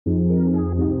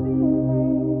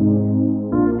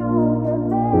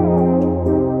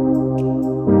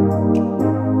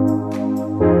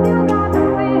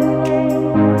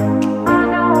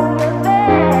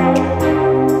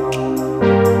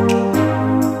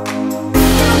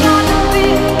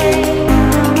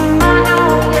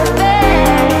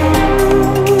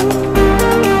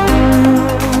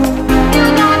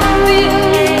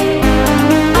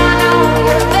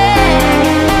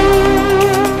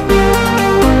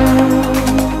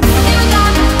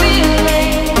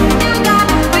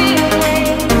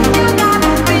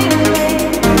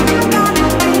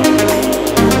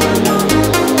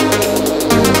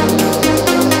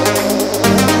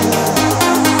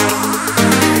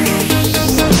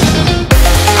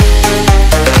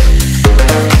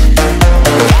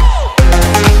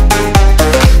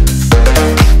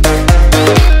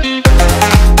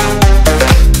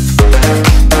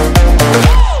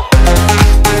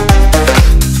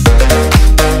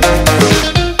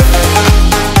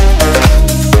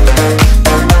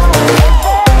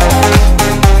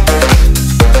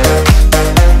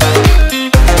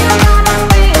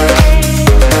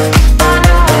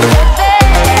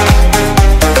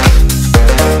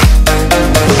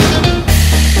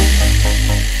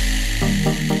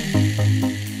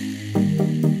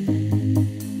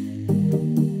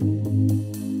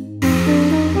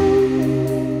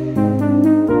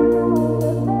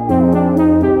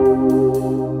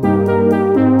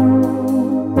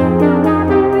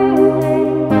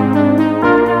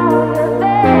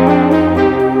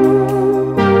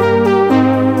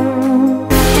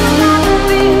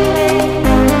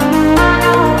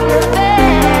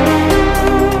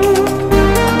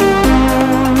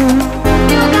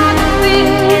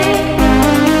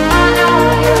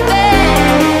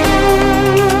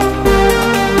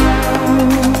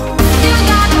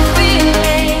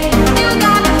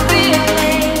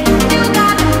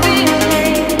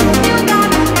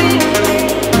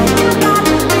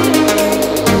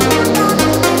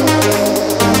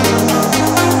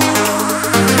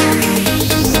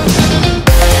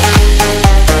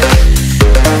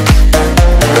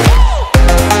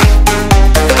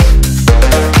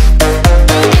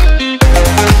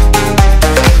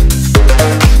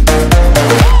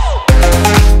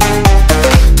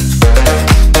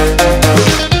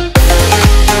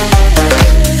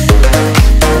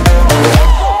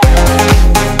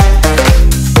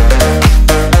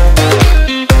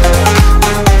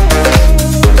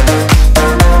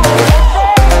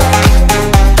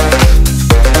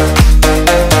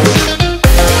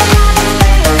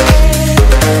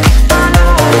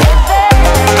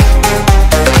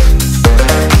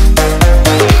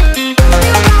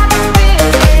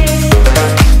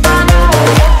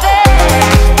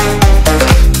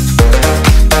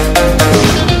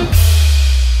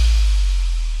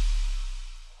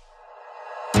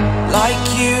like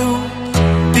you,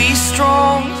 be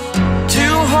strong to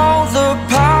hold the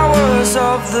powers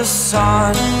of the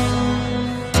sun.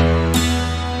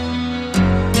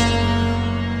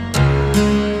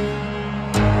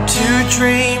 To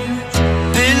dream,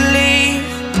 believe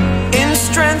in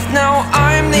strength. Now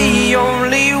I'm the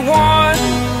only one,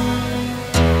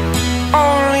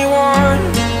 only one.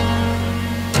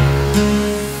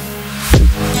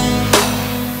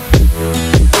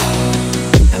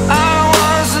 I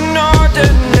was an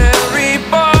ordinary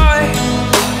boy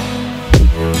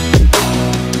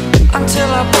until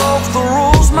I broke the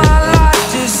rules. My life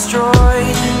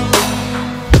destroyed,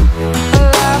 a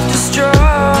life destroyed.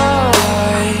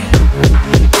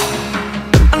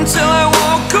 Until I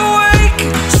woke awake,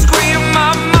 scream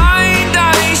my mind,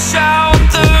 I shout,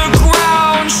 the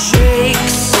ground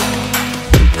shakes.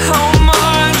 How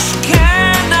much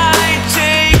can I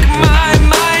take? My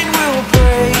mind will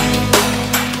break.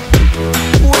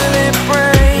 Will it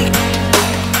break?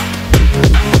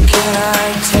 What can I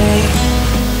take?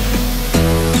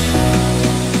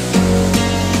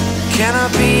 Can I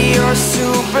be your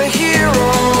superhero?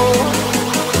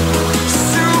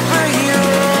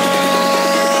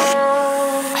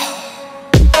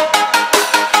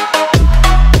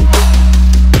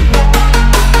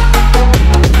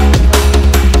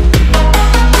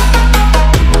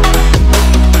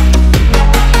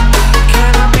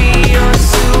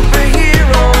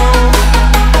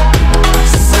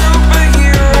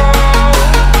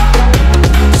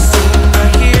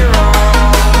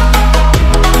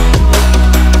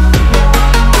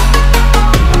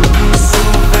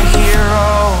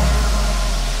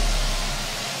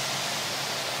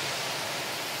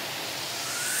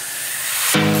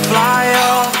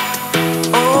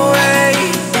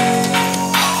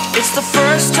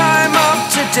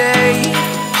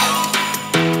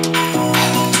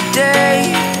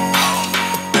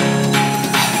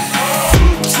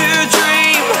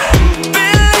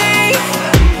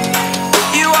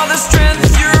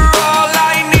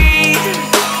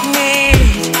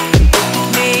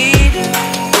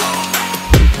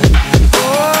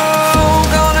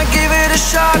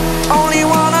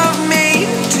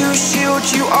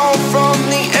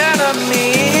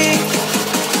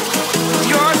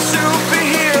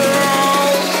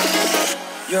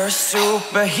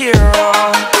 Superhero.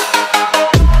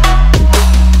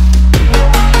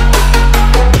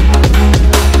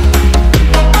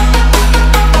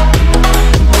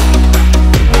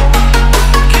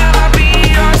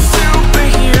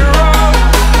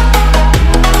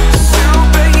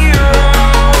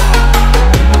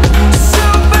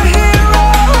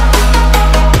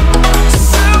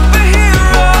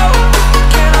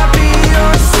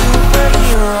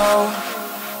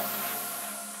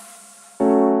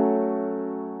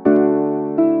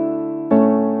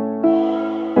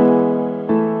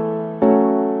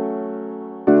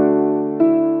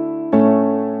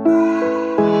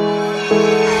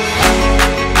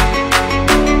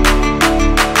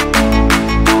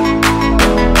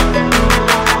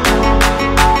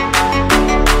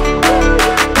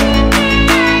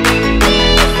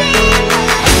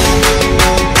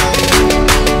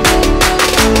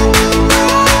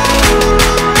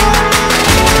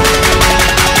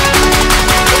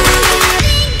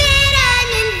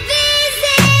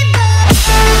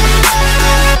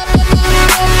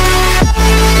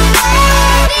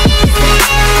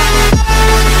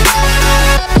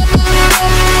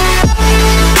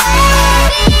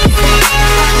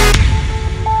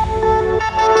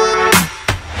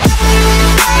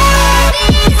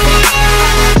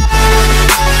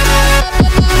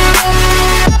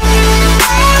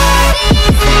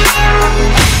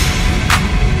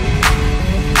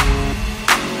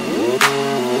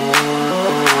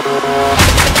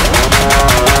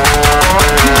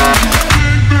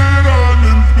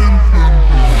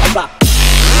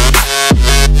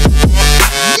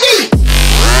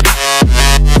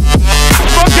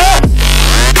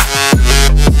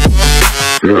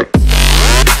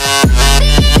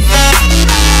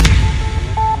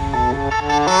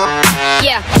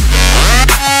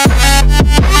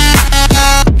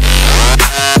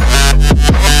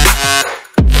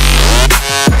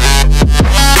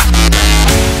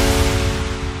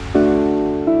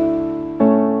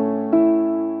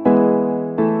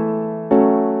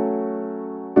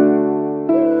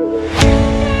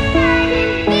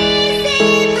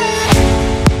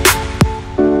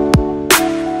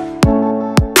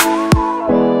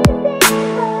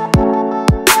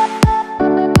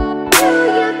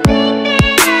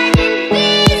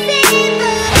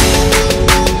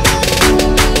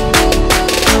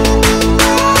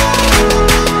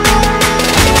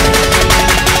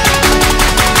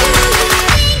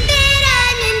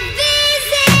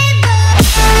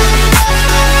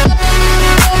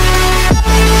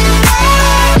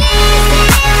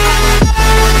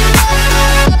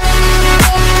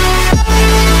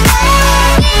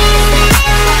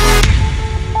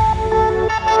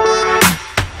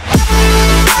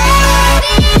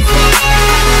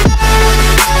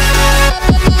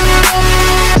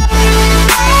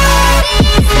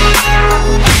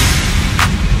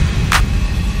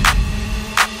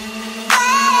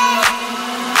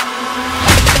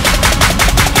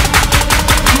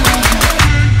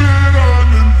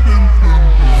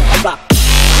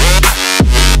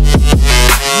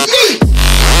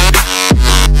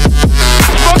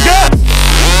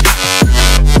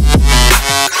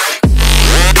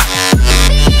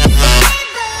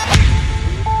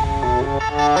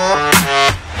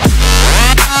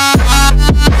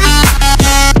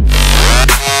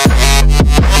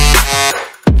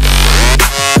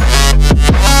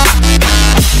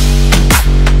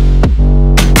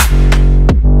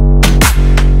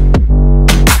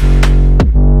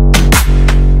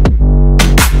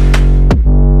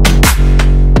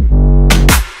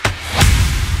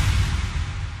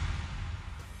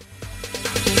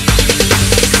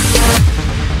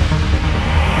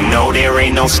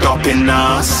 stopping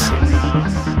us.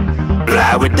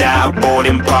 Fly without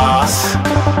boarding pass.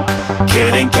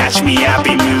 Couldn't catch me, I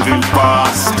be moving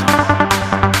fast.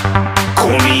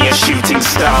 Call me a shooting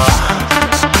star.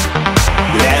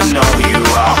 Let 'em know who you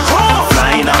are.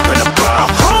 Flying up in a bar.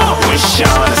 Wish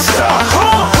on a star.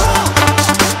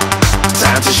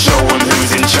 Time to show 'em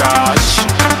who's in charge.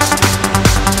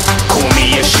 Call me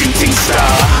a shooting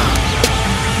star.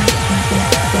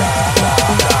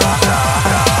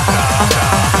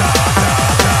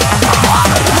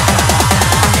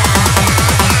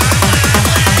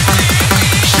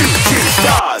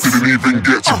 Didn't even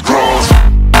get to cross.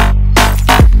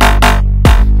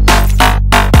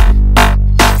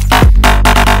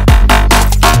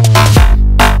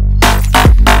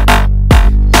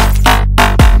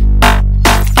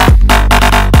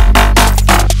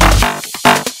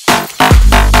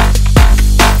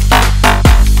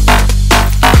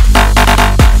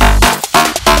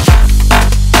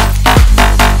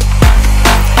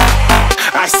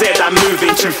 I said I'm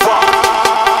moving too far.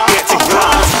 Get to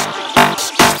glass.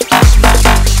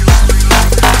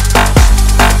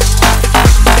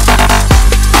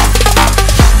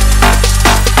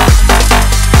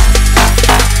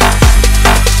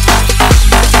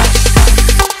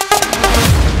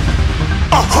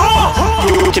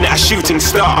 Looking at a shooting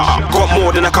star. Got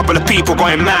more than a couple of people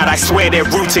going mad, I swear they're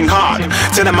rooting hard.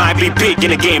 Tell them I be big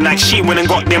in the game like she went and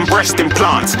got them breast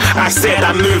implants. I said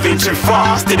I'm moving too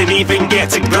fast, didn't even get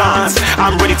to glance.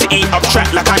 I'm ready to eat up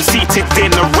track like I'm seated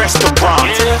in a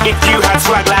restaurant. If you had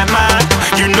swag like mine,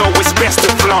 you know it's best to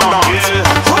flaunt.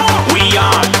 We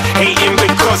aren't hating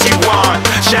because you aren't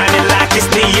shining like it's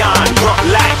neon, rock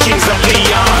like kings of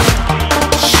Leon.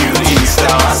 Shooting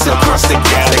stars across the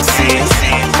galaxy.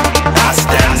 I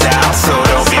stand out, so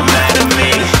don't be mad at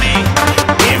me.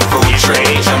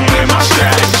 Infiltrate, I'm with my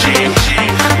strategy.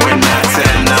 When I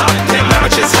turn up, then I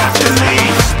just have to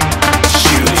leave.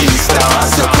 Shooting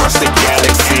stars across the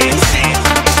galaxy.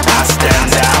 I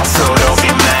stand out, so don't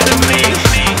be mad at me.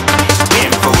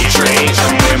 Infiltrate,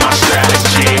 I'm with my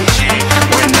strategy.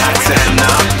 When I turn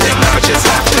up, then I just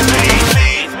have to leave.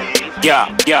 Yeah,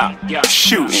 shooting. Yeah,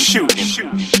 shooting.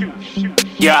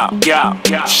 Yeah,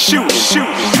 shooting.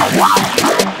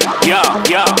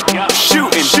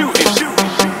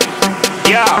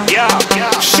 Yeah,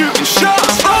 shooting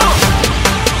shots.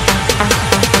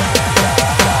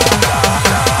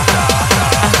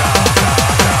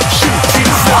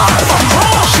 Shooting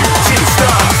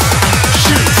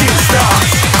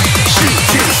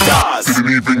stars.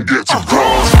 Didn't even get to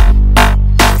cross.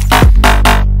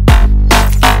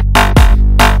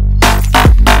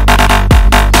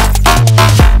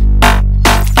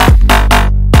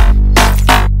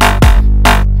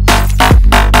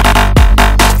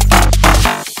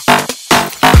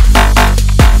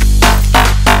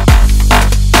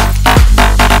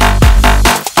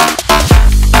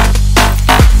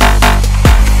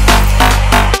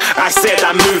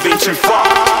 I'm moving too far.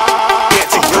 Get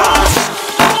to glass.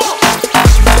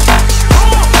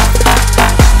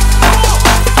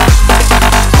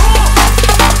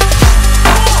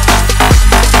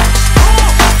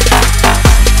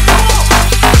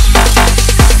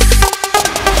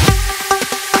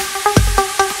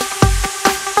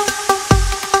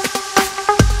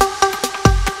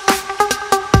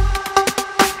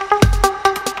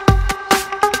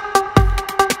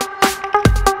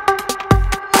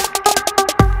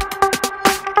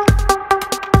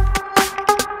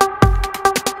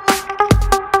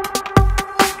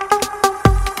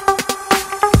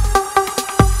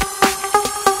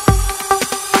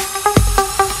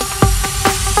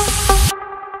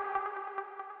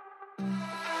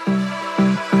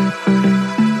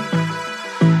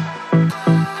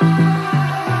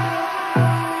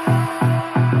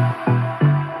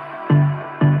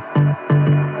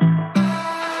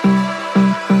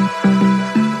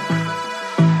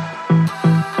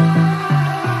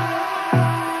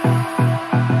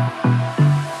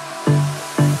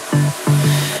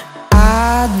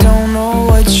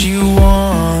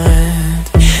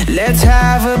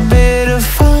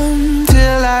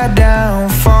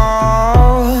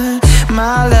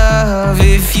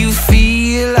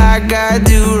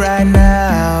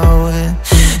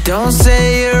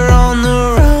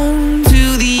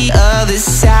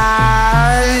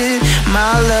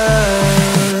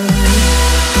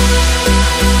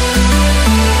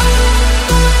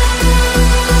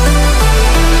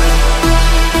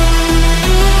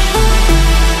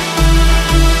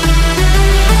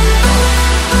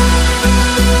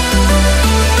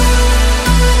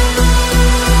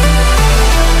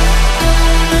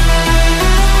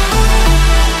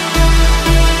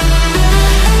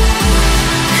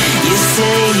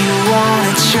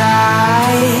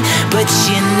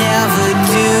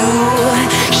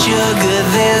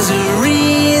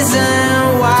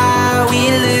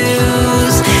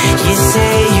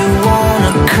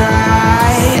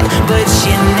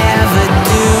 you never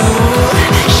do.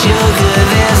 Sugar,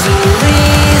 there's a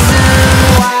reason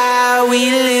why we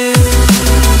lose.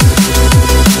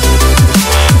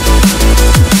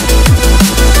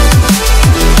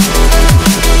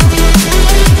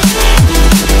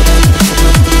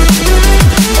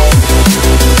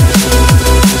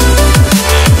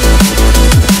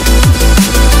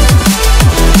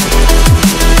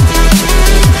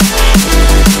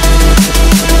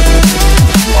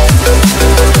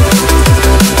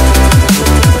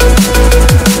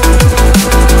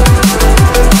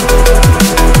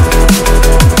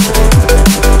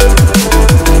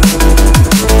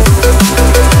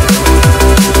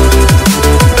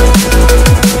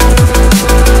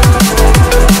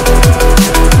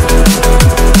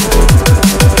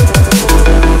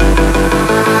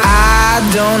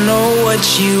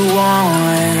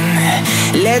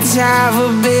 Let's have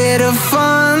a bit of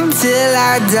fun till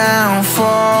I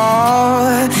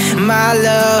downfall. My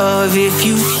love, if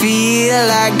you feel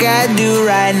like I do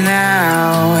right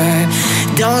now,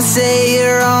 don't say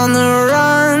you're on the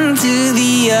run to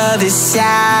the other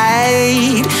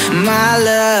side. My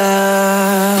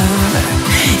love,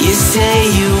 you say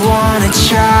you wanna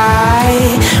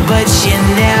try, but you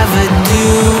never do.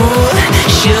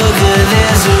 Sugar,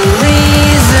 there's a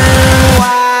reason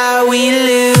why we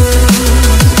lose.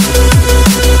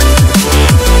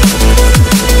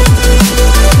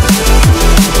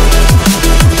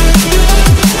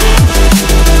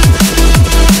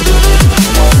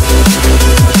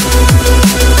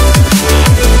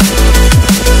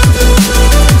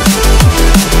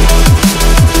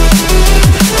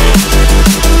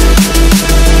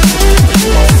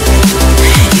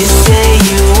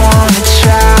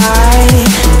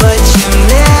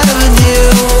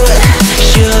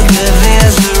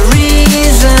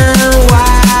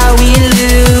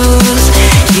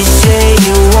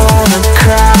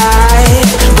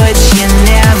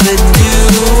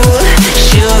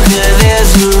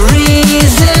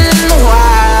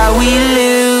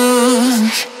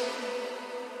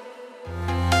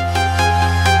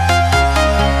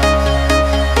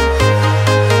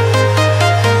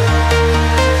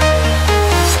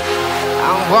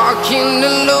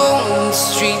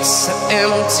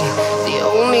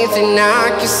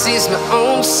 Is my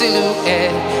own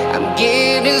silhouette. I'm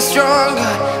getting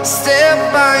stronger, step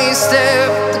by step.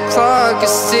 The clock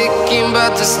is ticking,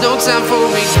 but there's no time for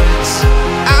regrets.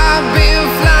 I've been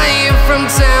flying from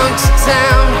town to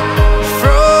town,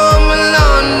 from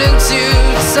London to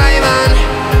Taiwan.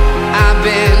 I've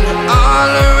been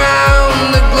all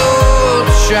around the globe,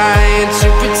 trying to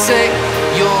protect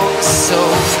your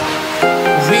soul.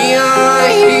 We are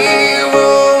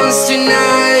heroes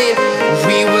tonight.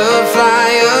 We will fly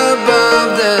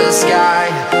above the sky.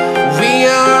 We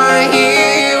are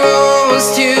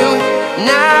heroes tonight.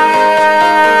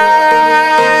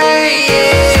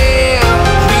 Yeah.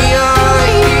 We are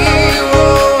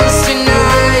heroes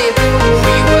tonight.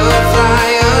 We will fly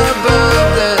above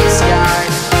the sky.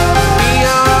 We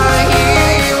are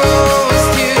heroes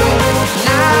tonight.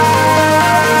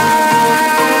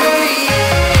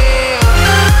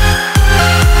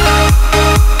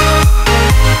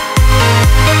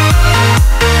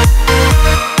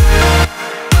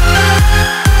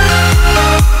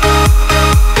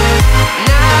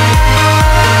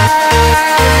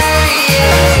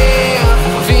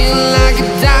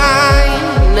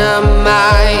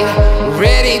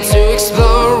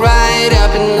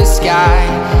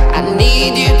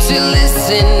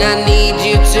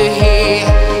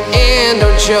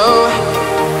 Show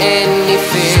any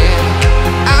fear.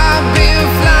 I've been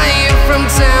flying from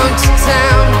town to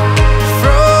town,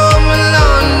 from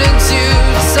London to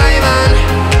Taiwan.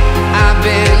 I've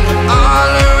been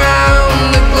all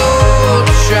around the globe,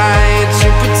 trying to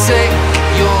protect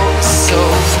your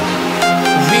soul.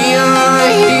 We are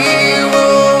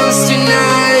heroes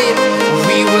tonight.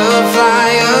 We will fly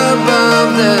above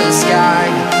the sky.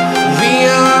 We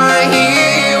are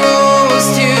heroes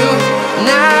tonight.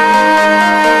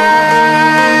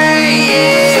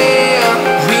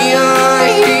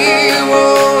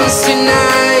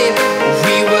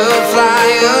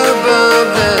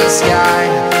 Sky.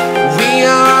 We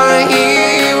are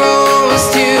heroes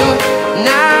tonight.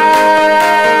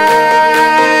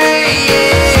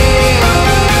 Yeah.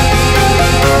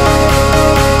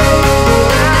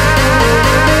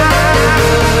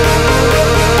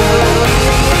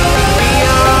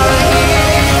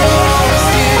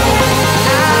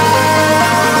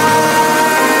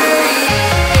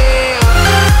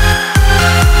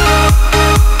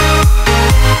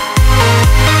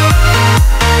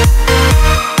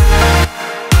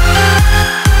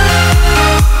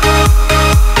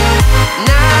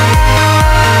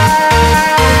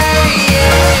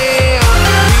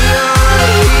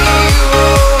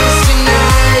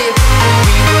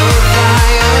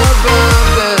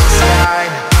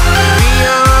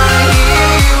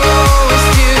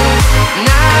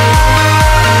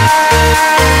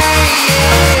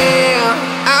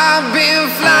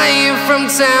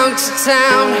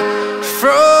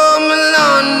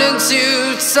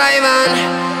 to Taiwan.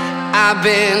 I've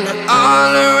been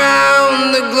all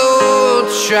around the globe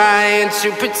trying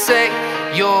to protect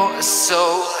your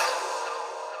soul.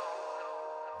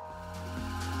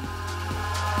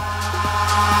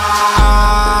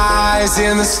 Eyes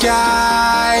in the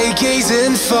sky,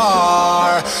 gazing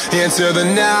far into the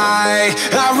night.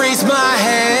 I raise my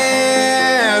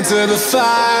hand to the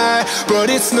fire, but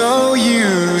it's no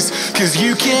use, 'cause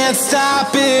you can't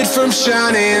stop it from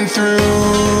shining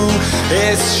through.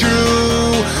 It's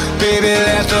true, baby,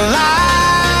 let the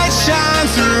light shine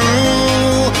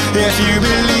through. If you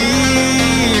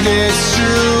believe it's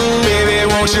true, baby,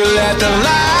 won't you let the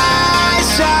light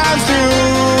shine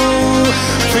through?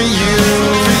 For you,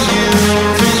 for you,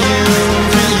 for you,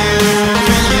 for you,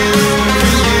 for you,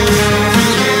 for you, for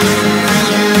you, for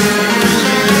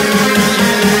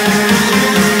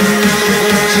you,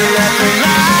 won't you let the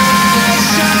light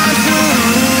shine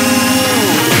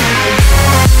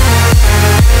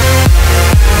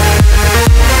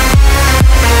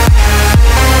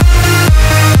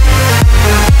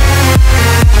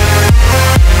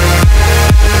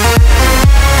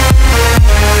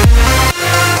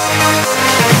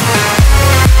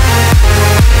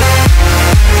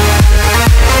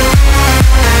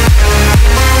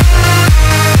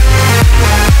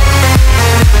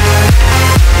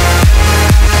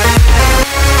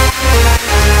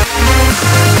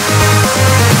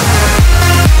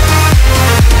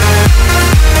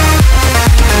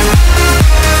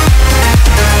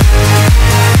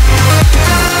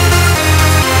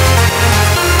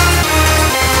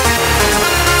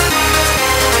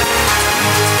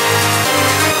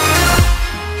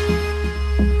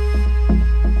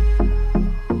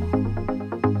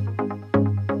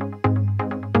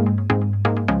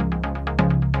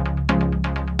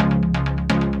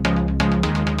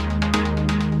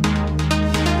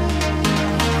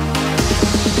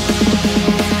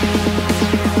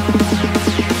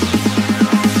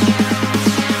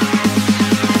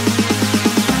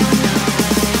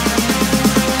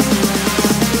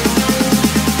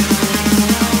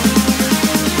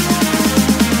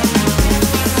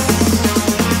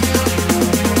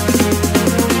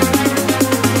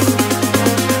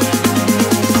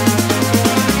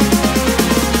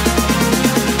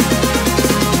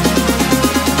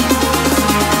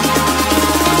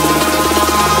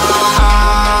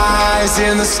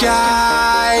in the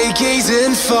sky,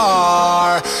 gazing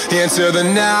far into the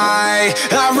night.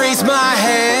 I raise my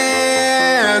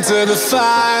hand to the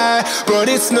fire, but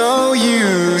it's no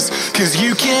use, 'cause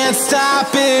you can't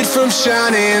stop it from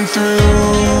shining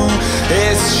through.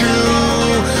 It's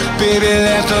true, baby,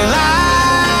 let the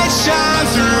light shine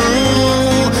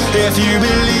through. If you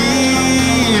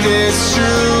believe it's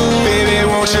true, baby,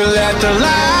 won't you let the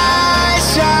light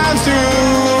shine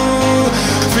through?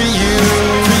 For you,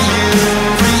 for you,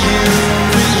 for you,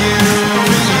 for you, for you,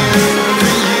 for you,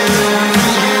 for you, for you,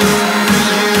 for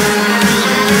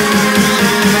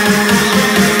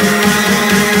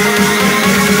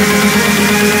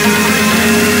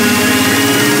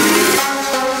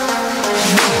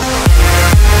you.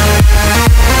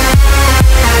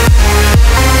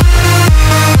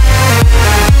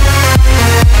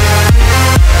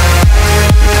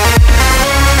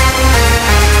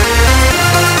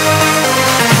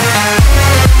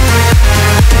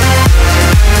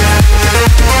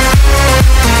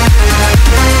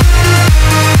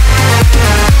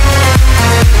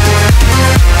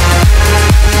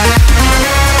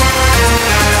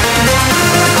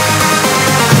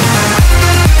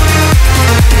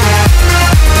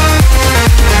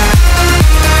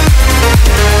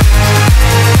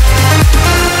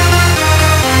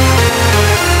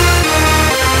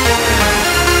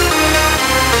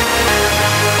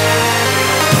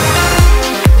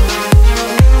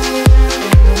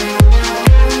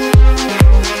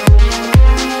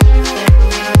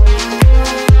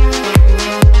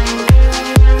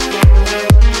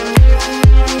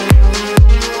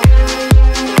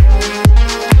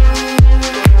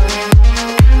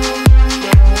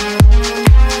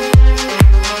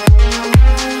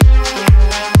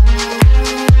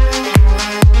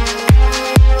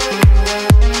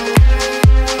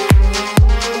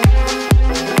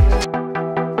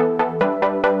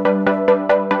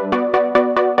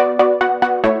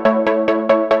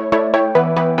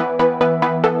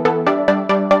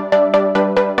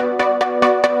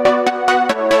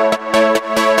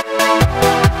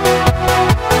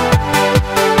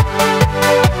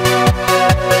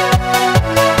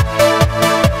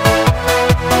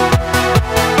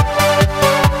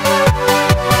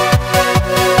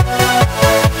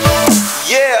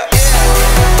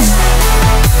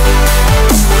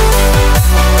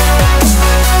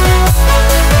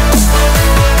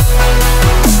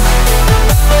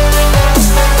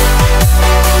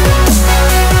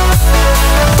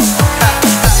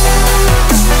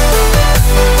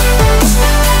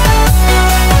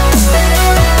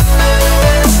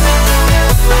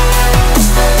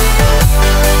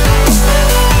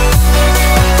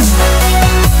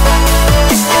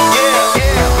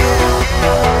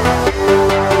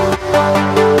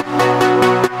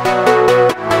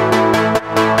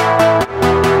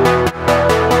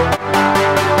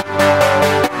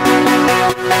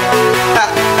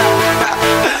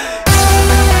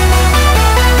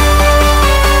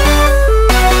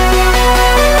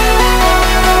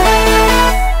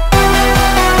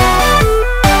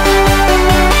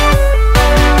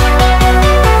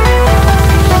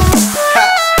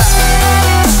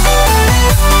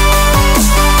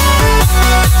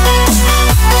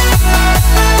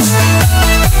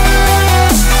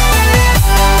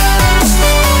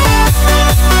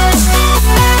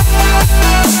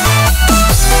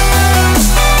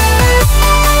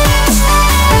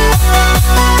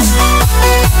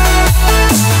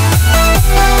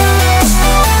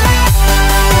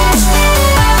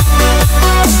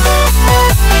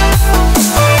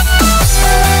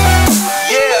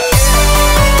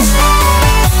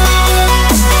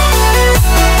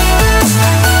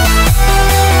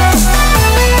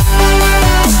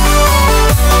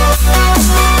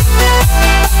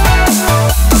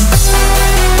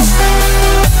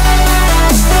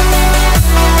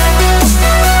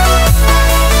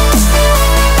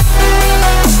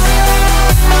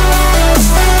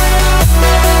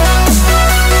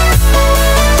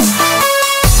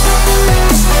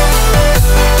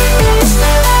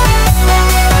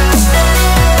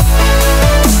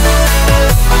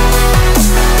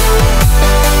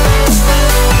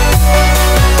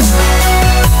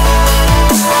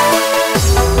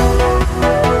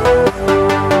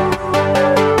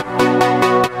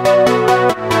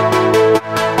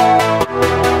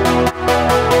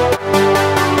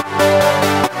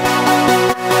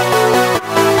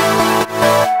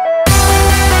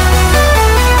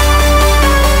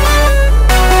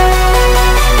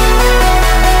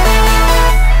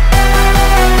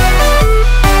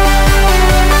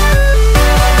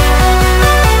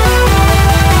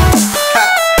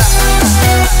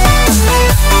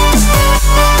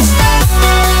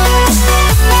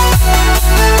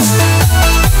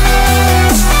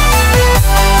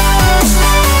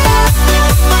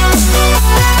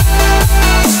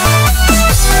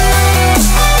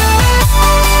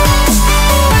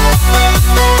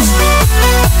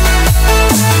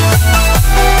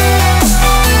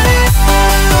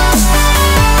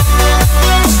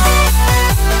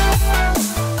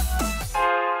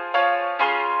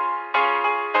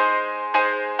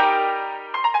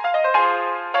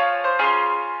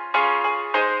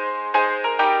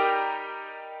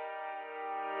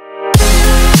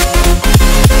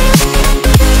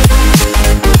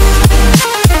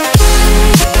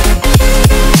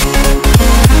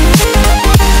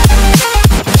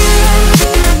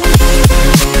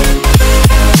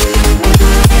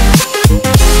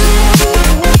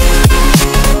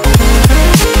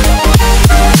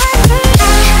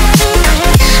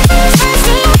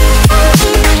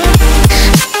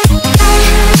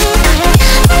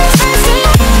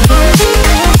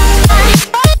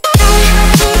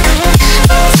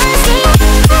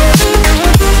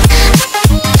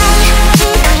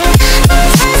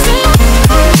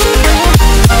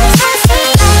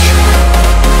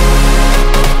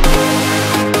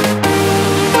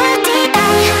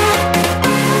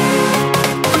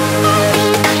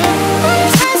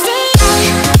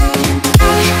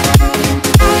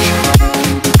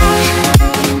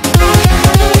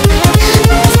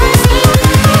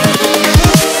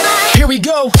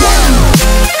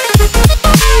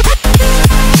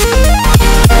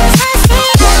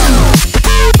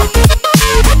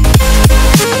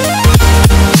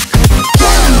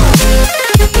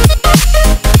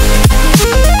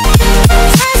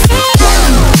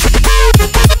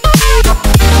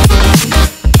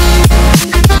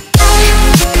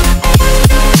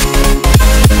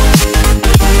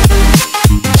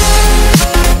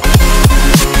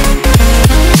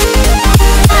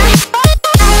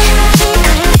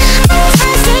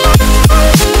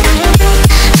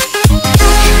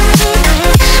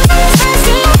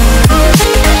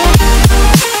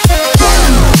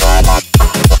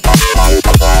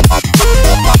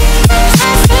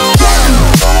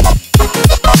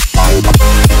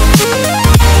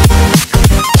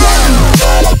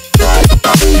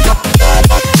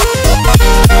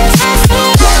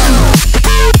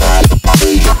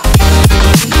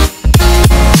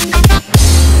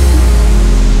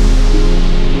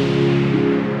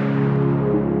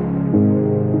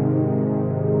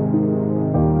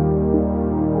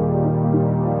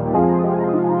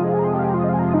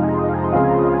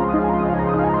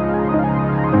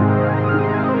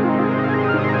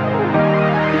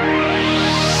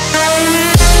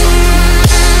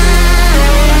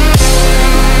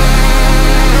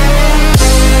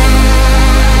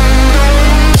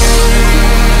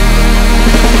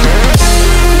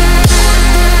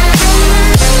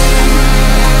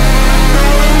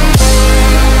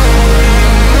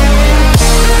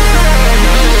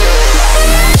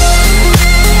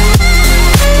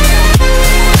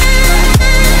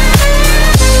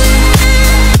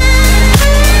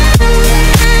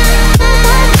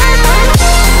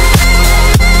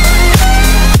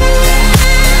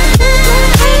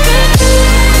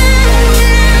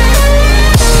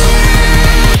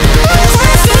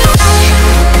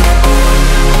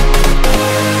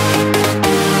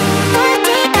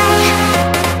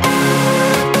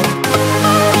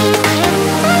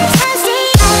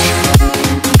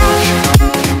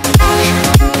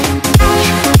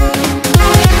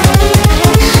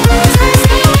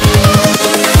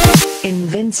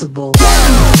 Invincible.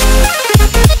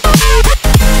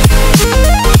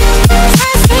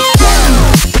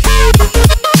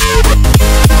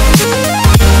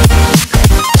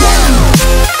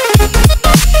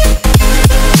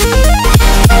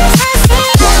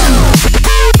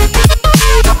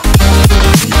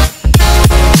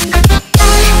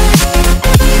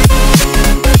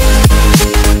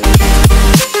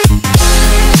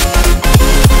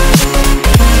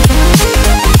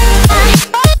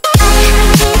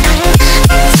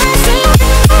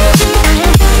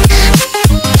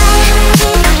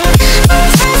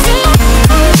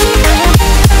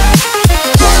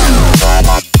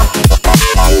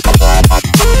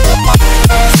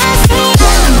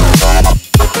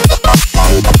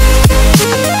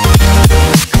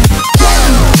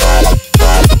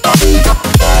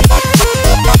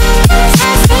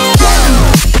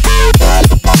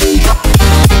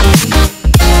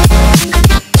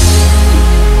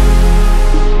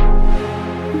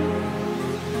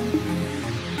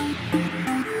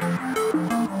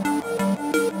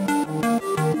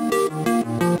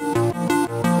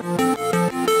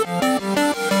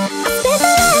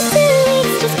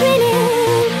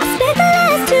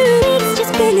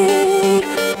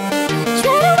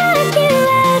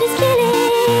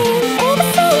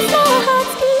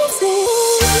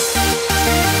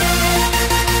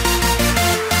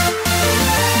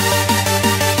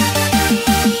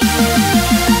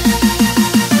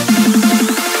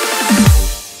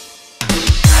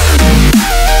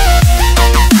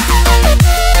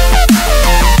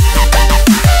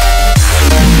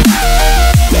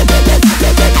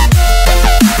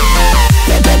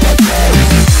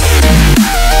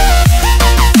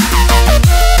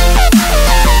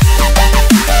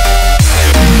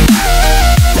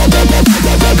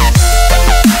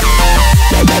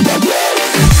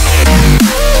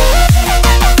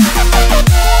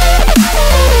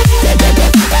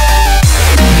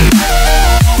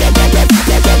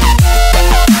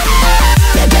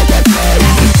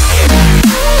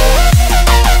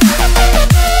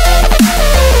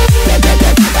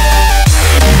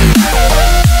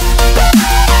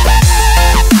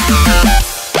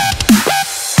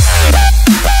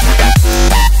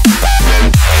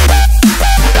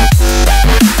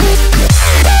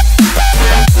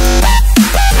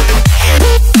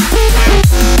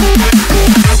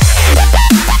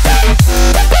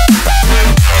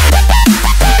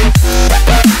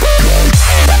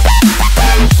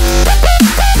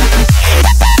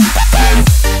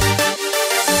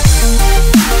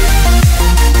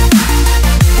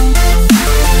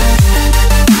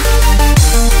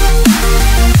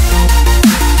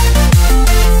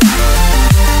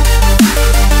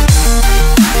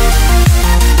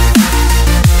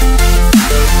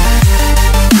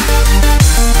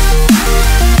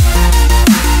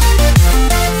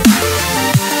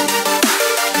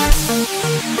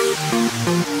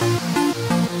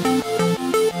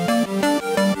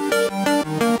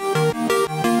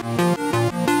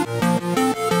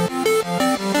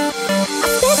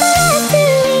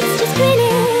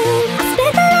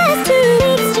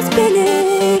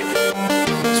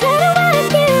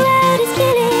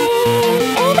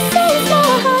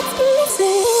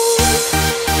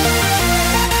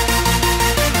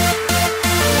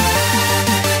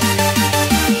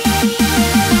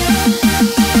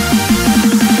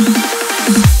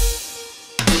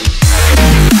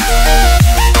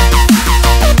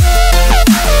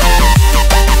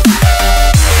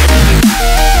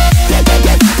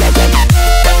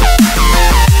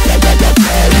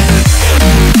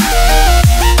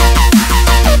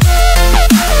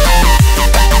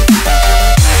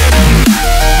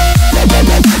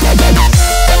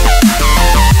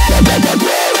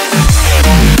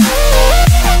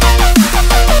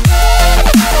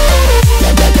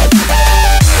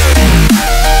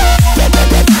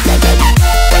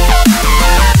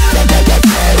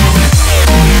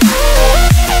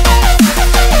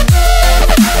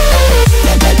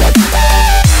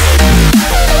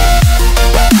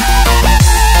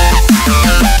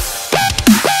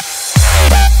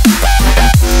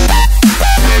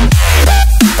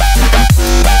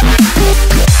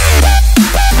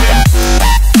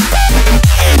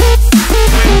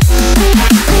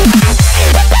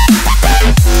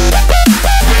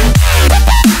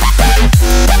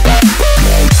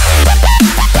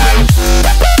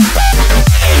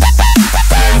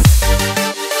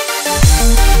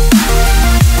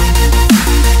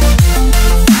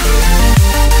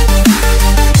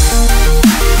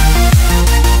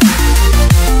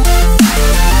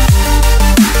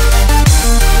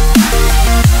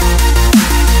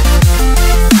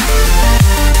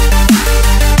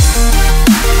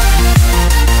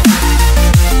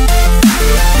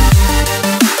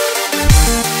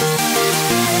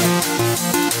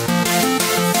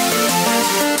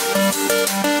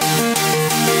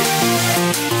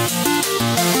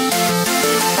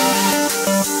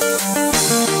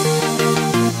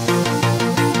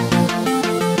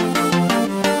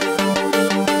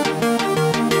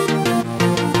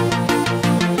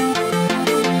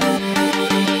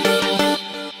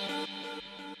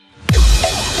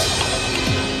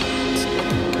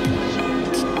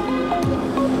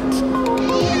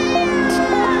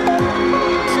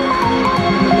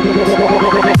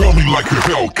 like a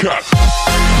Hellcat.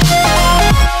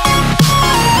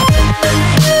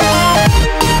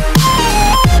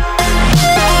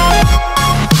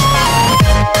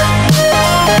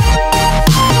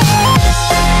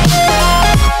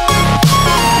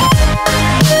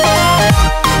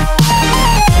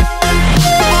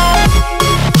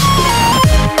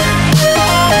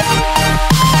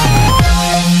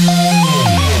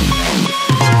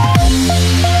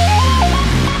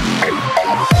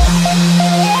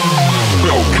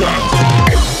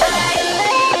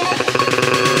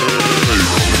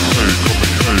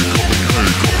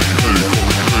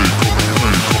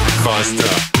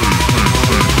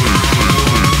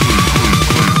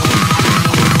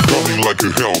 Like a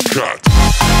Hellcat.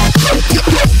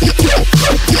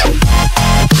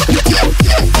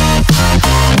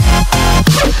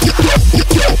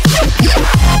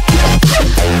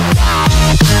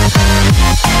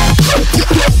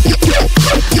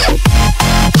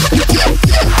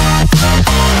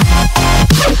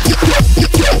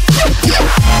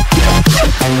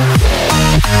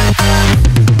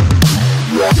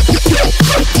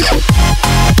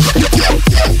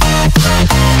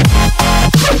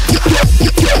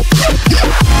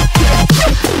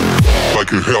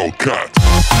 Like a Hellcat.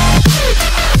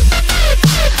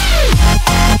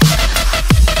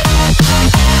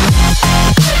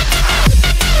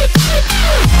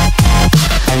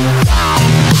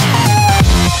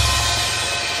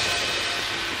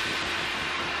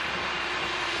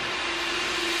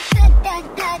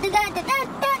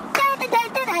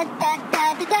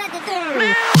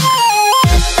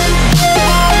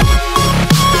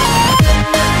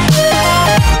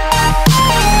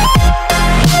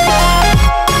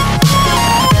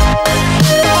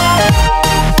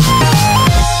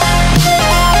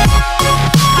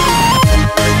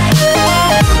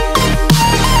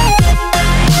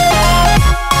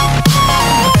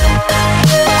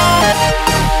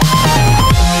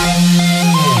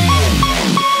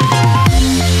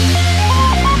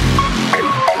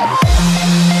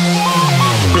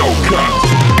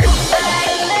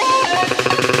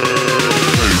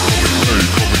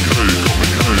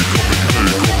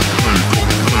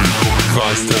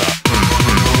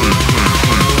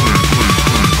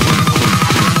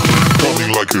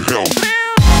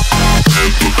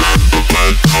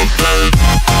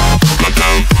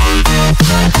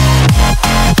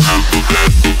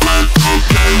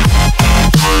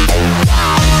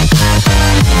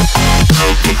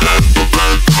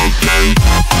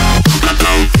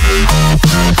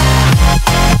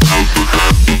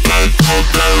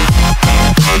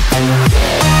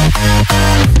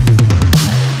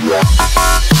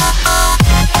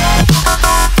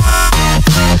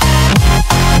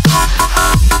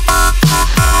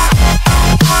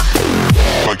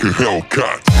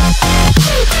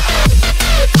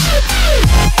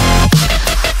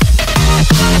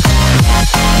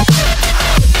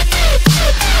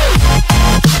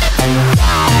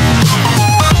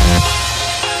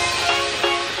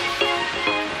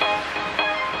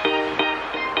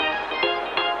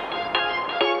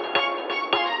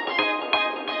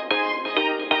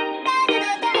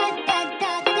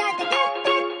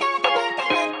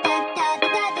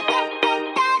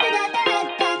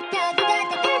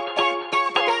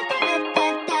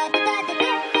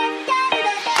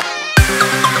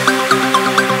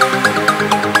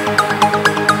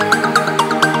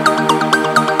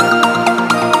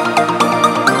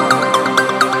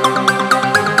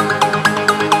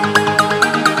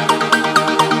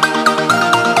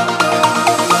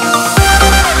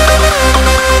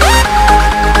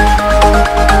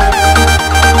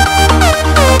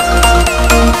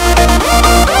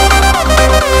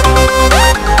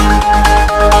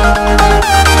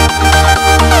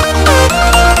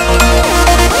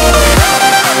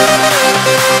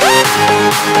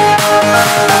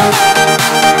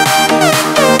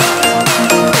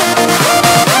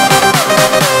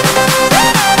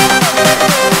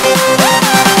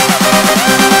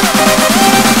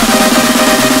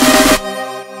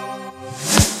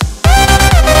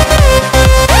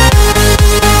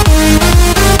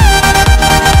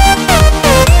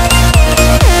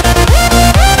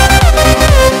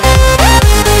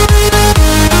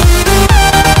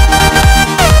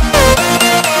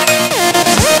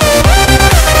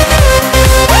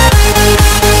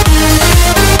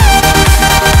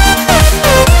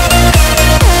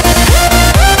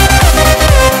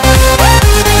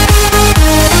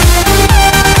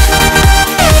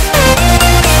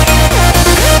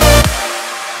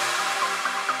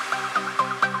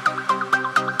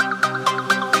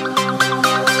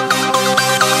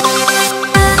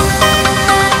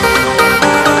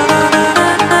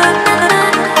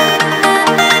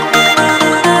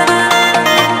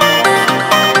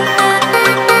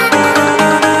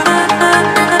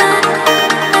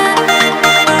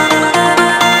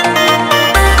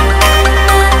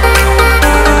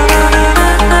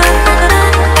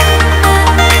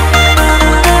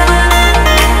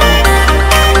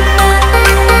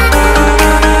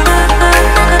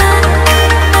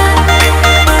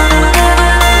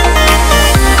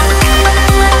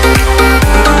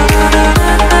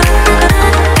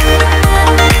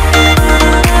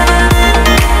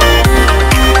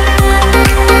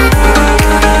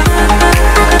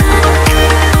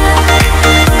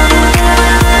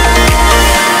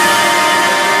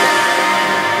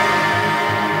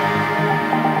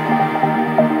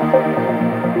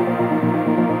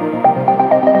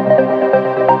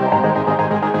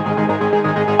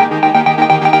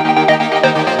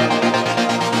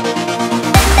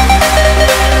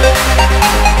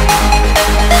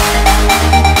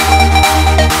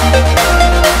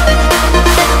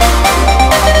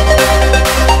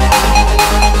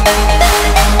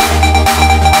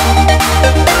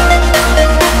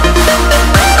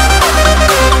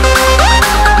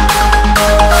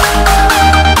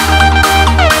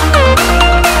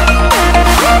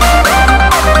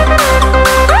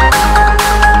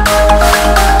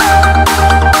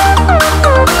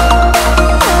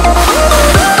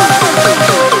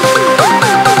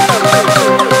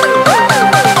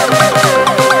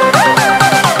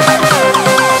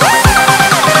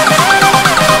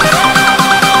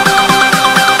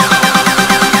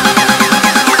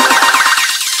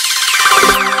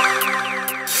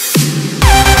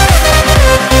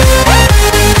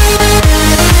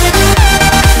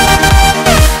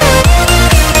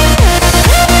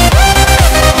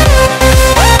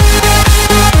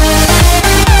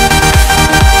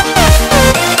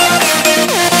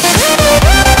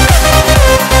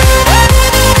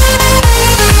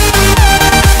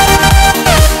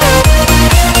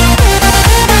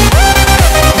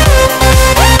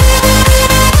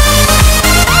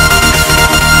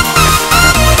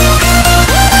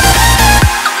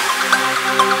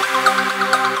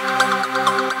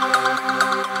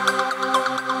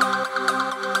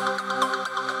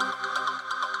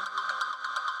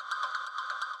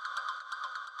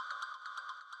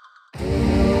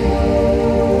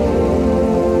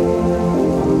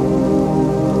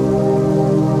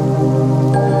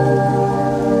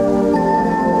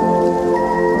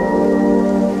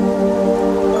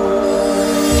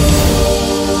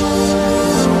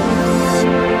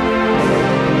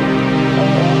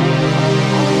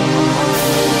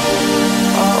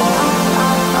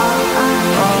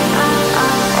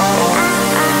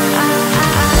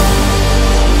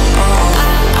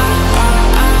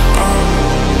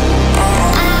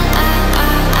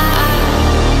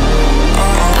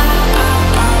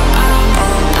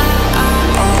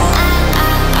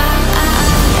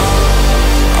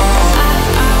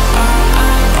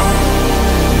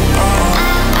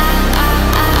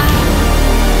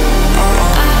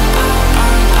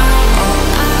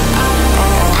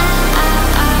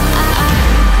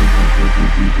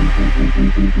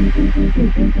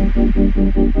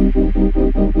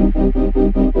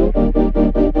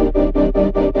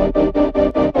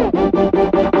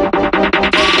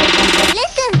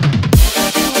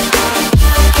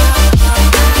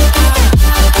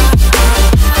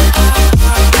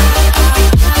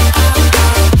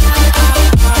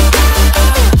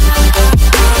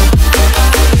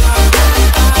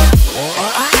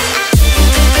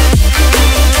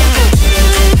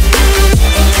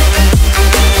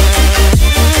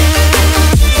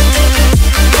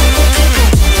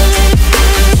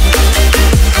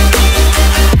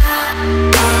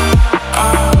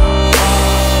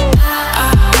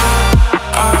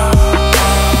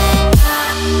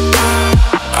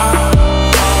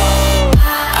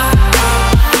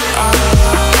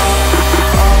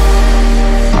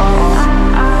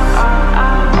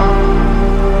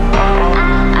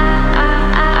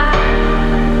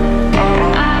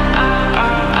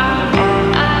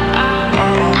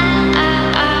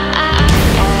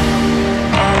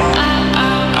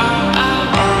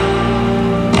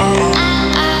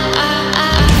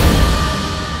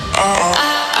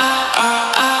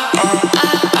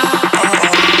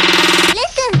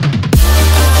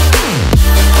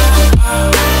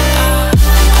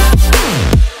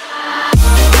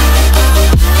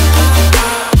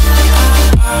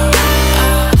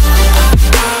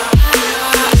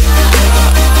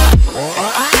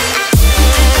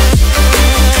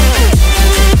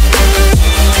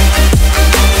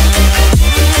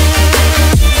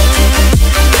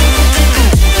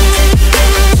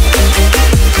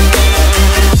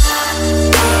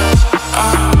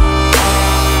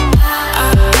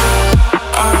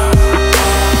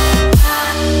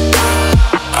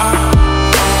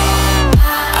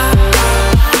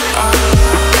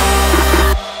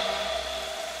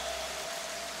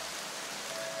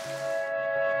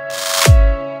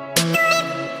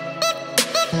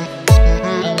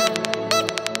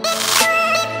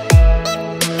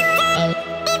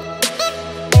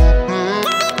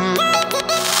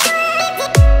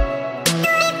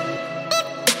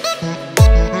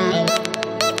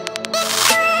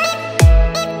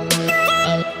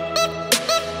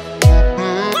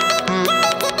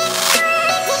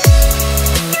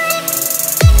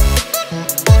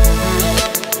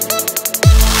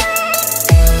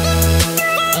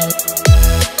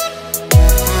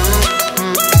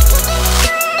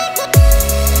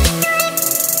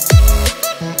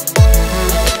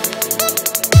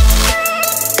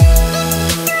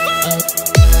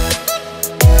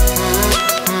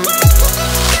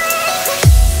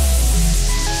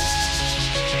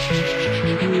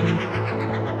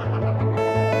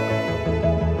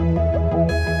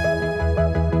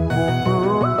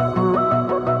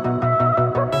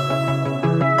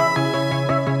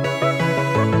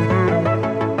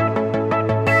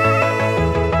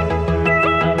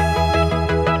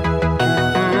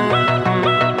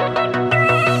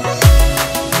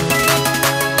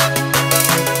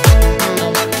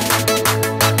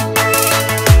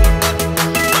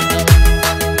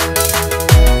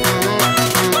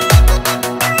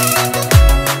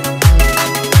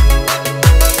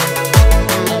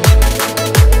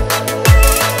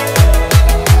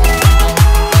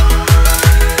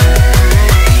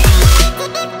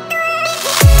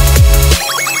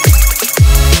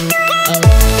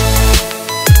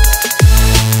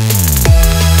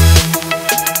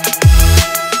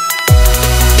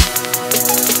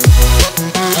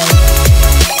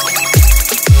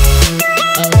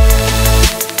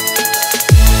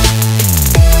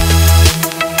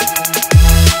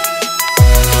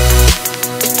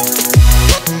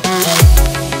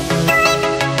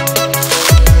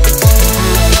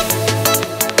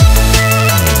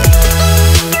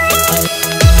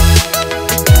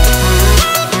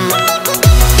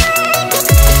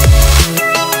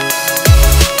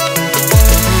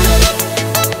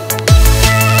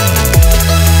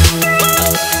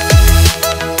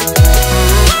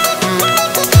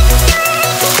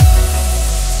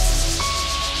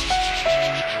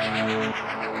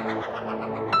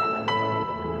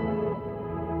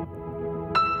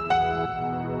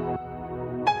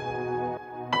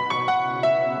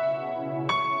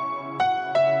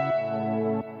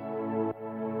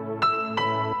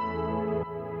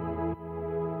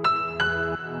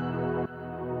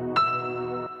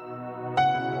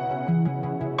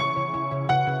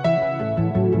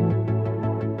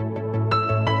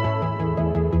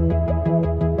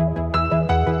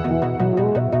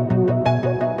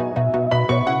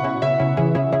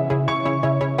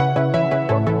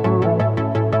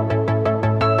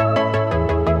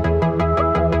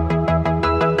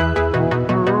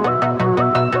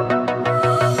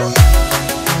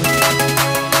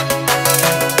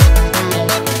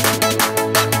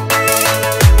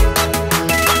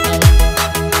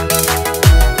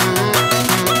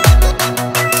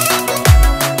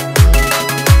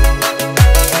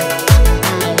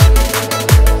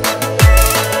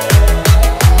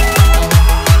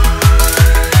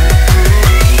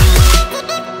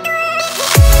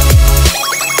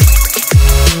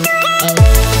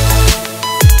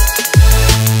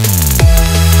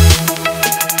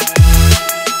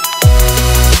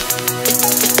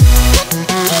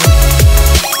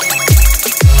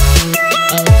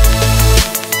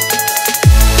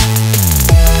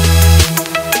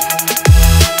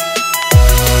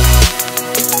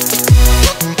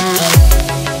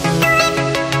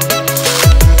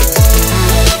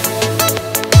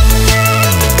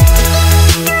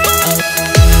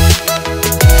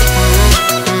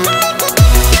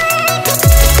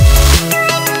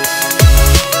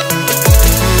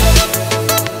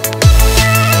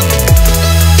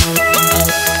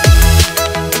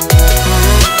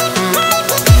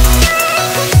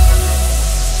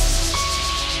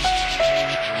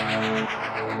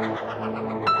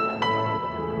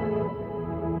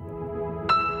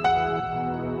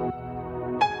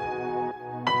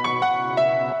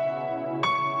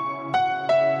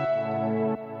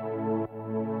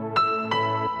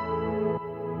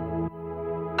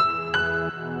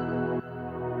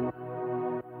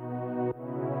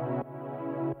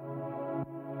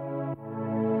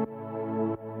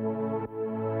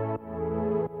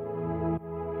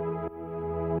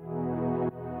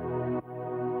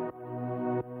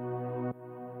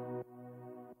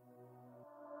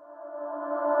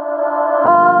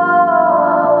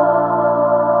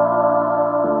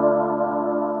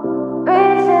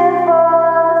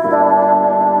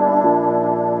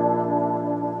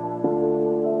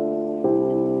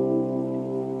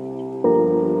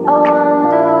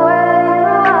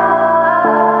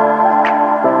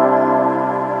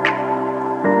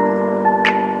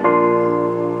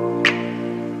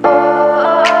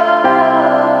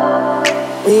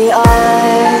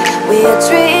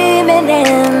 dreaming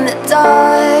in the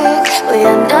dark. We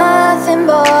are nothing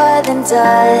more than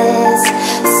dust.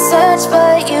 Search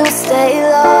but you stay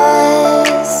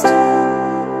lost.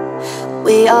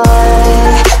 We are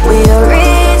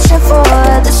reaching for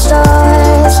the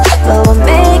stars, but we're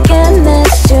making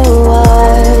this too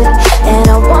hard. And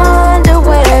I wonder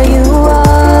where you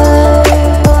are.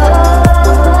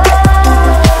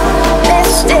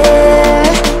 Mysterious,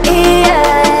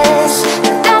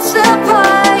 that's the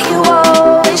part you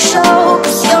always show.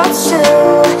 'Cause you're too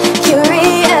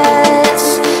curious.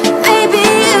 Maybe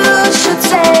you should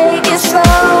take it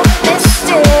slow.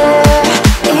 Mysterious,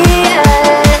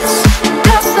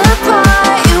 that's the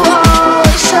part you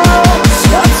always show. 'Cause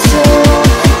you're too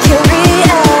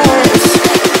curious.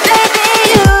 Maybe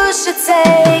you should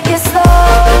take it slow.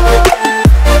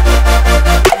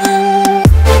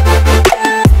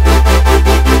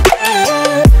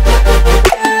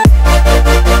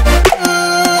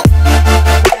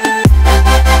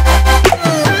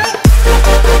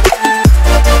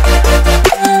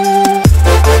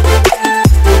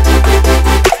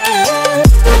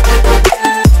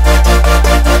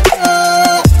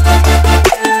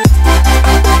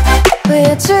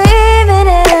 We're dreaming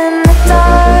in the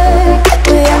dark.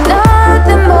 We are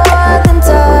nothing more than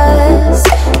dust.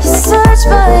 You search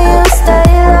but you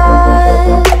stay lost.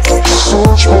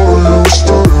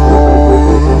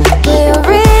 We are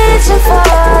reaching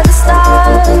for the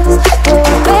stars, but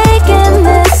we're making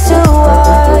this too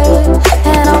hard.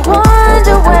 And I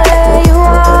wonder where you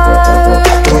are.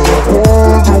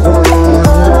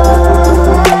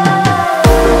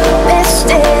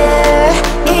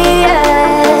 Mysterious,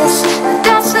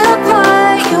 that's the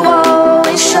part you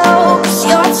always show. 'Cause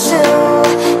you're too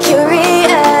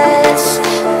curious.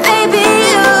 Maybe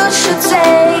you should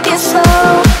take it slow.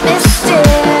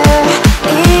 Mysterious,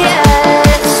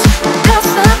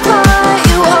 that's the part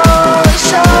you always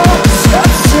show. 'Cause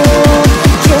you're too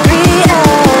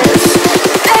curious.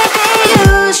 Maybe you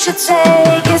should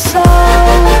take it slow.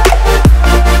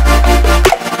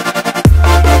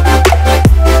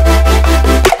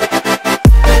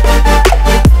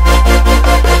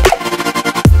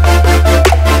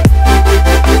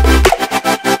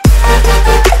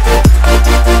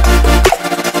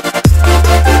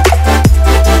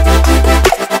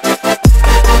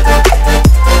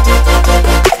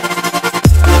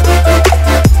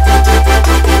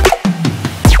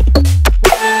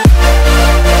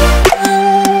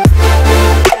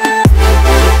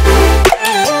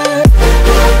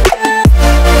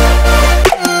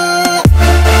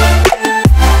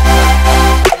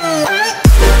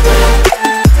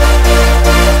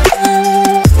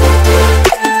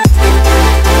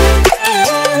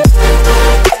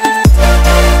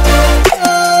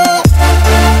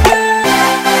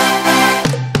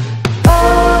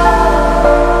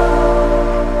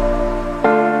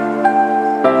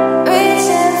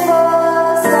 Reaching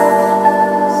for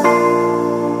stars.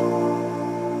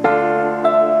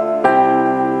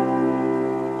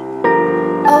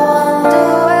 I wonder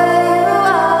where you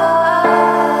are.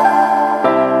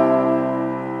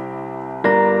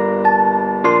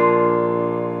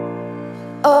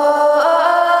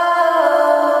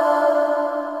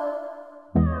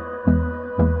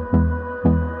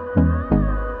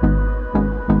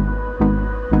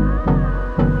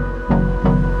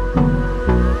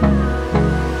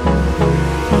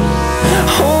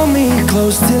 Hold me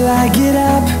close till I get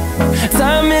up.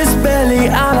 Time is barely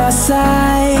on our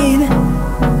side.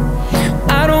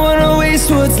 I don't wanna waste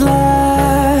what's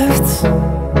left.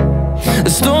 The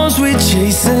storms we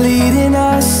chase are leading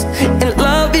us, and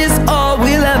love is all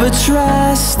we'll ever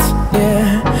trust.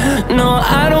 Yeah, no,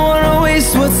 I don't wanna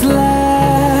waste what's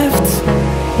left.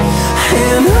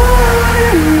 And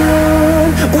on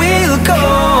we'll go,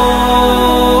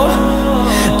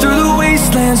 through the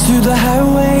wastelands, through the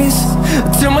highways,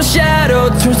 till my shadow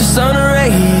turns to sun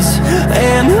rays.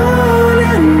 And on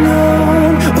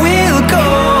we'll go,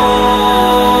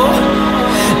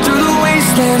 through the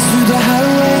wastelands, through the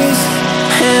highways.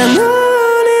 And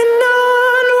on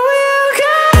we'll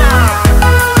go.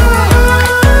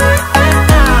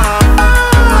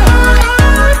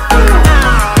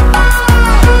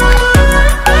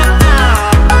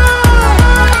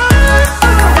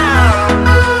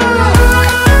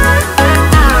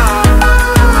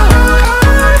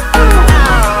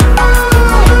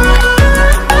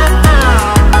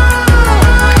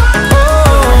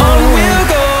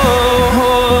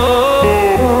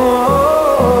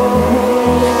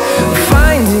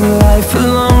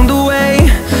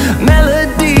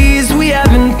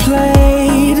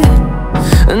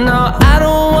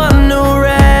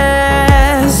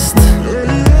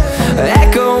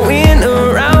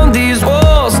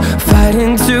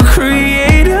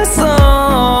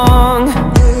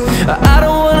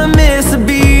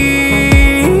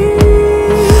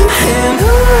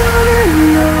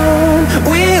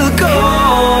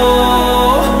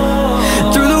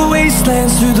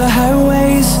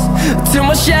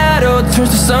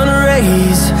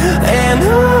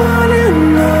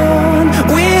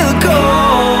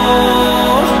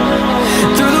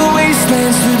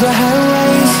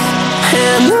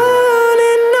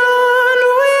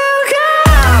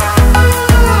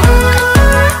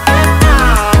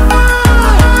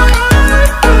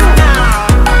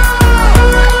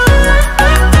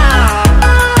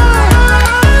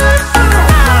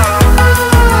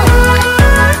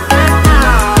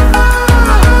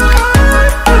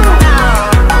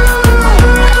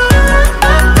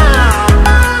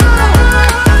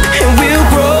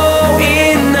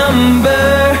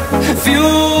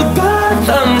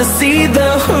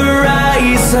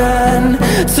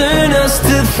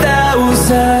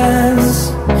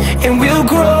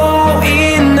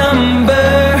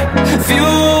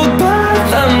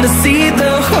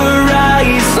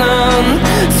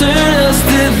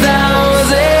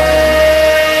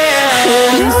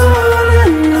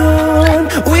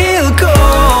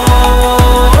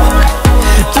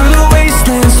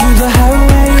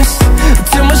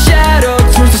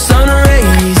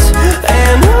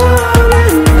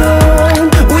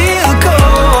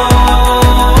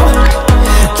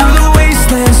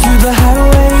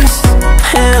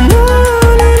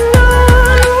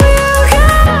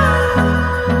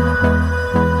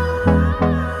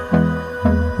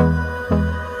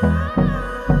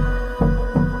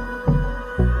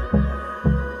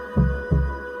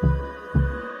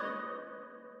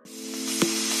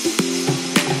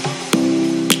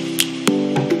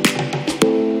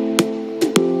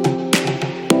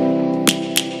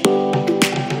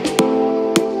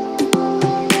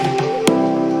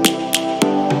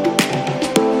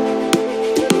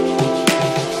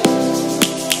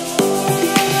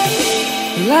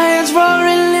 Lions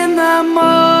roaring in the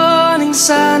morning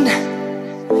sun,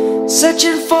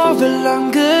 searching for a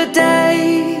longer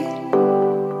day.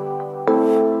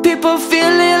 People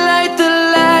feeling like the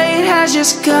light has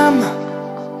just come.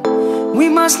 We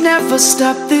must never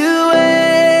stop the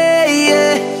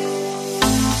way.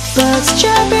 Birds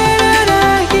jumping and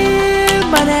I hear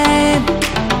my name,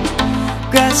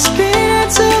 grasping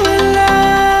into a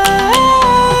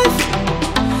life.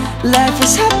 Life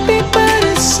is happy but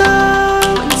it's so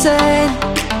insane.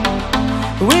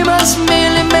 We must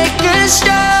merely make a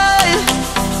start.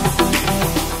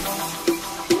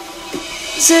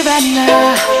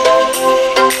 Savannah,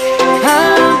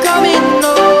 I'm coming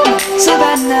home.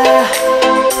 Savannah,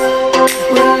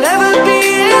 we'll never be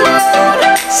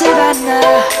alone.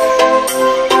 Savannah,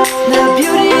 the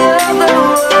beauty of the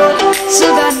world.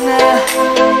 Savannah,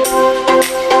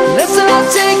 let's all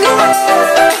take a walk.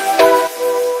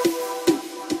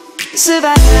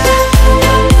 Savannah.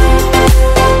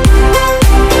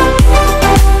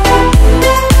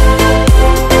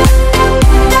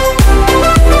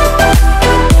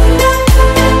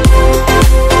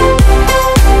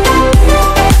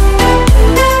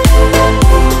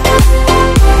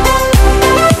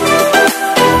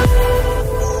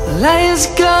 Lion's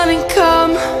gonna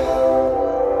come.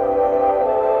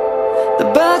 The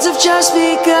birds have just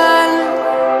begun.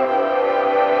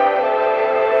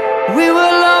 We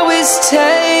will always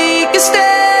take a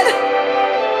stand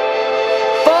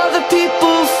for the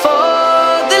people,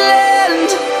 for the land.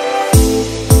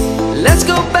 Let's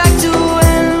go back to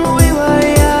when we were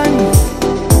young.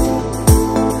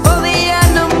 For the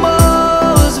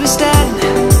animals we stand.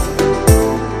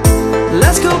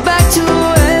 Let's go back to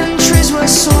when trees were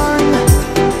swung.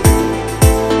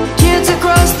 Kids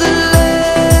across the land.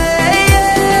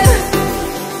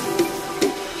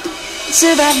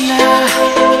 Savannah,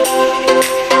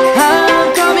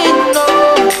 I'm coming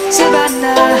home.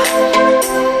 Savannah,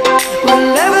 we'll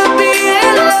never be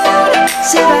alone.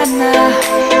 Savannah,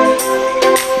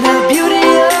 the beauty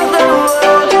of the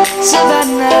world.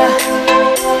 Savannah,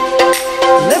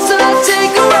 let's all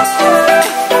take a walk.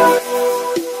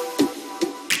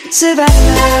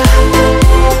 Savannah,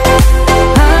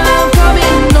 I'm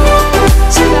coming home.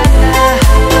 Savannah,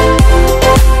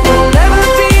 we'll never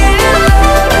be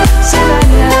alone.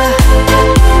 Savannah,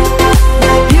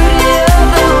 the beauty of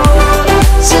the world.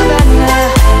 Savannah,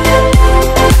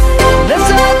 let's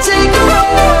all take a walk.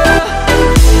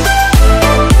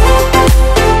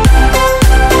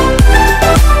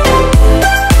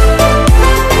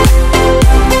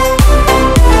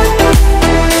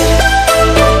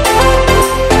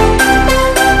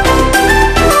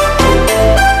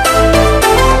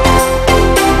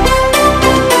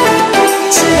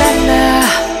 Savannah,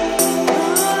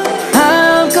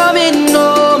 I'm coming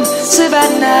home.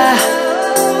 Savannah,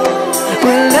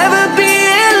 we'll never be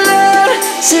alone.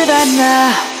 Savannah.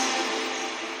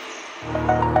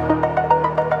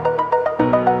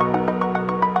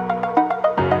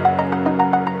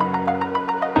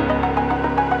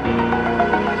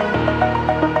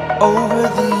 Over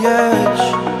the edge,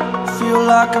 feel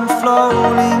like I'm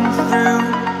floating through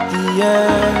the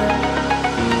air.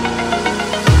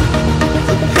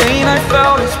 The pain I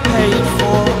felt is paid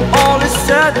for, all is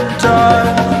said and done.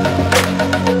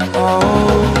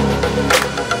 Oh,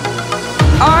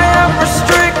 I am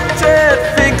restricted,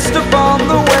 fixed upon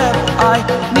the web. I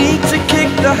need to kick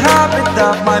the habit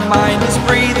that my mind is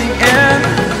breathing in.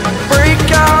 Break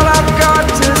out, I've got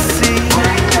to see.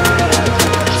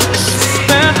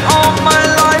 Spent all my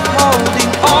life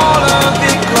holding all of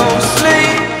it closely.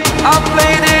 I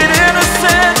played it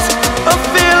innocent, a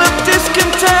feel of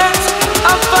discontent.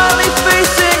 I'm finally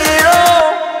facing it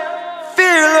all,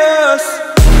 fearless.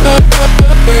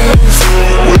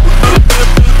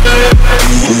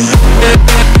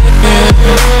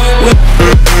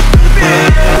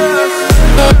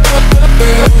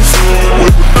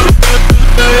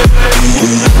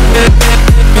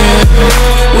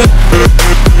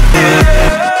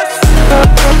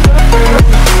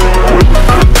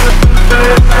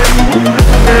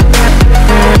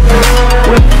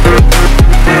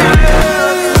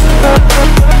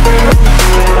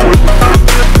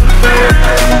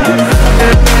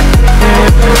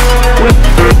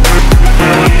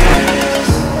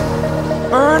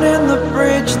 Burning the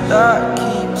bridge that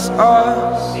keeps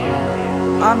us.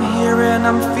 I'm here and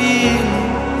I'm feeling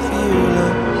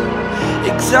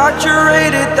fearless.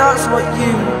 Exaggerated, that's what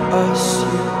you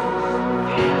assume.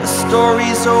 The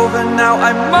story's over now,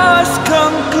 I must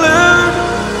conclude.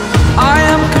 I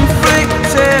am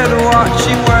conflicted,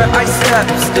 watching where I step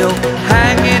still,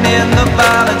 hanging in the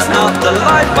balance. Not the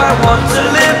life I want to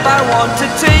live, I want to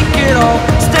take it all.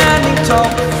 Standing tall. all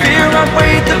fear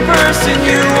outweighed the person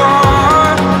you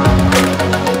are.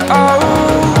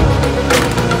 Oh,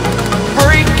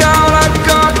 break out, I've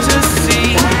got to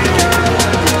see.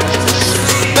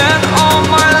 Spent all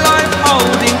my life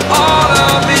holding all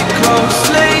of it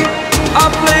closely. I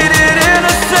played it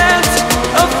innocent,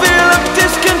 a feel of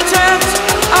discontent.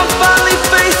 I'm finally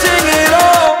facing it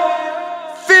all,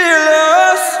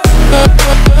 fearless.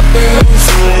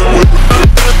 Fearless.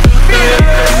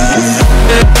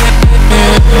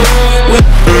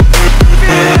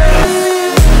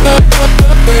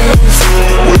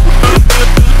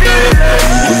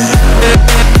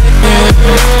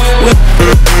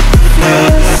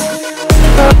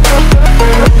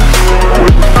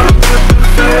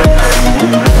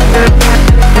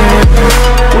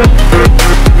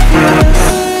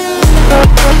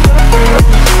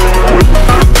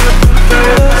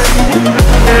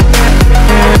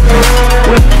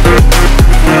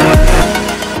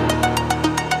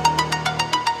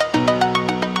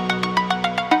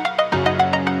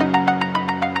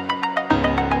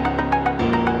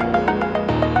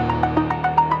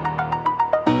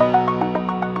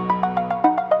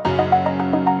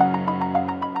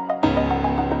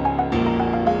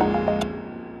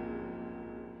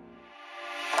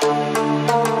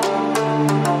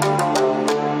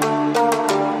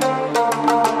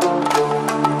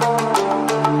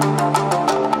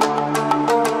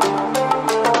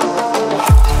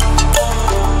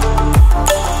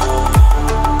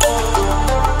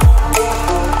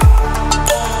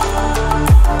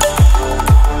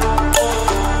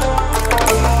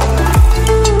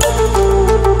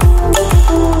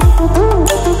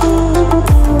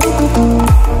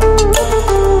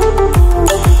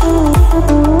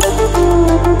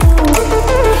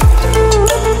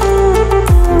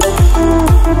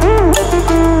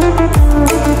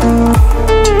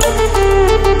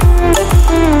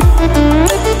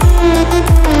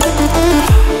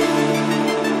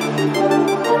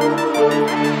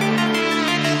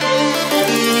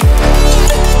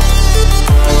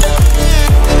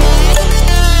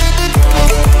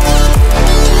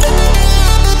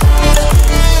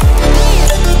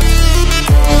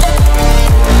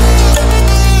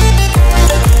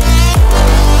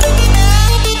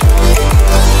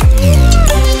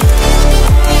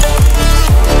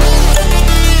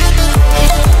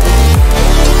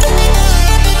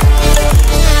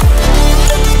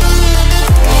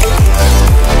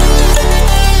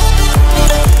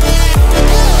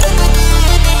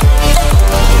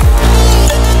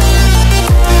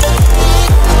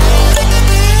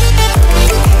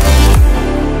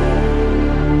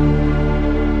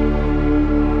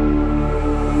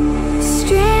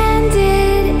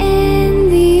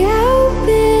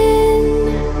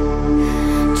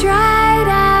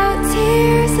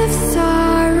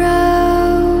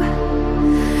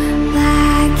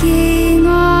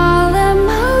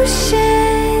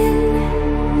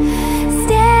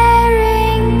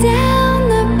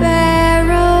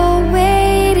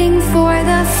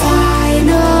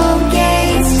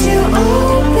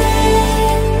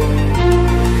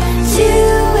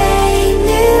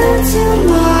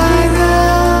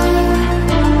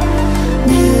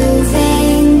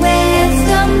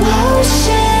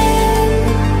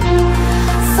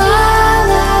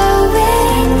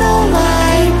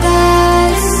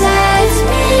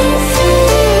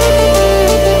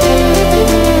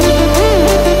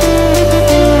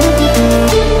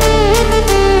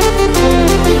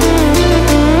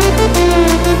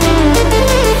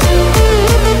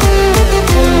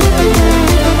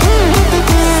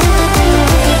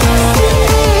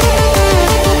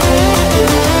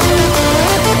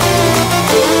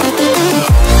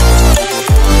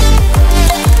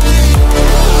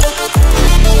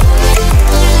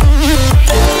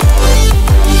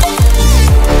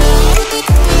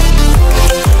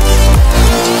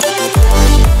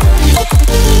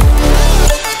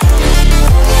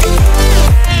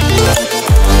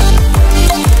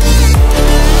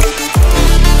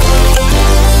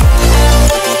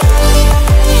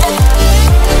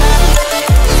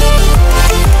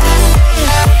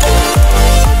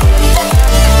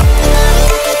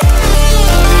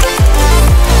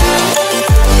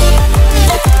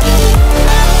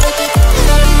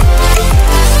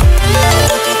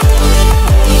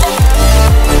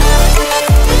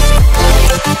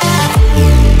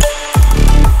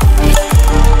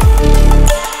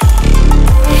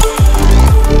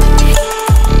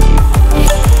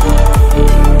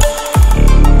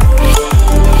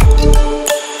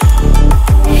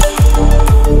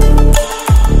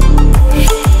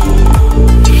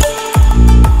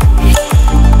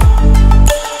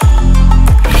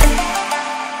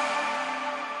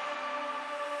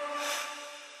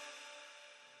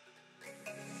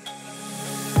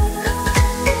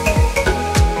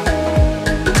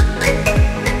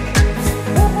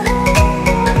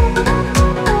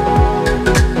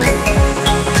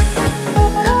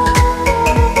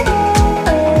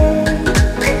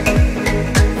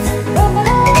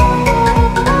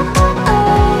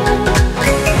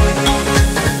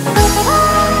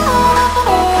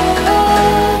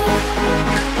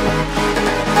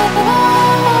 We'll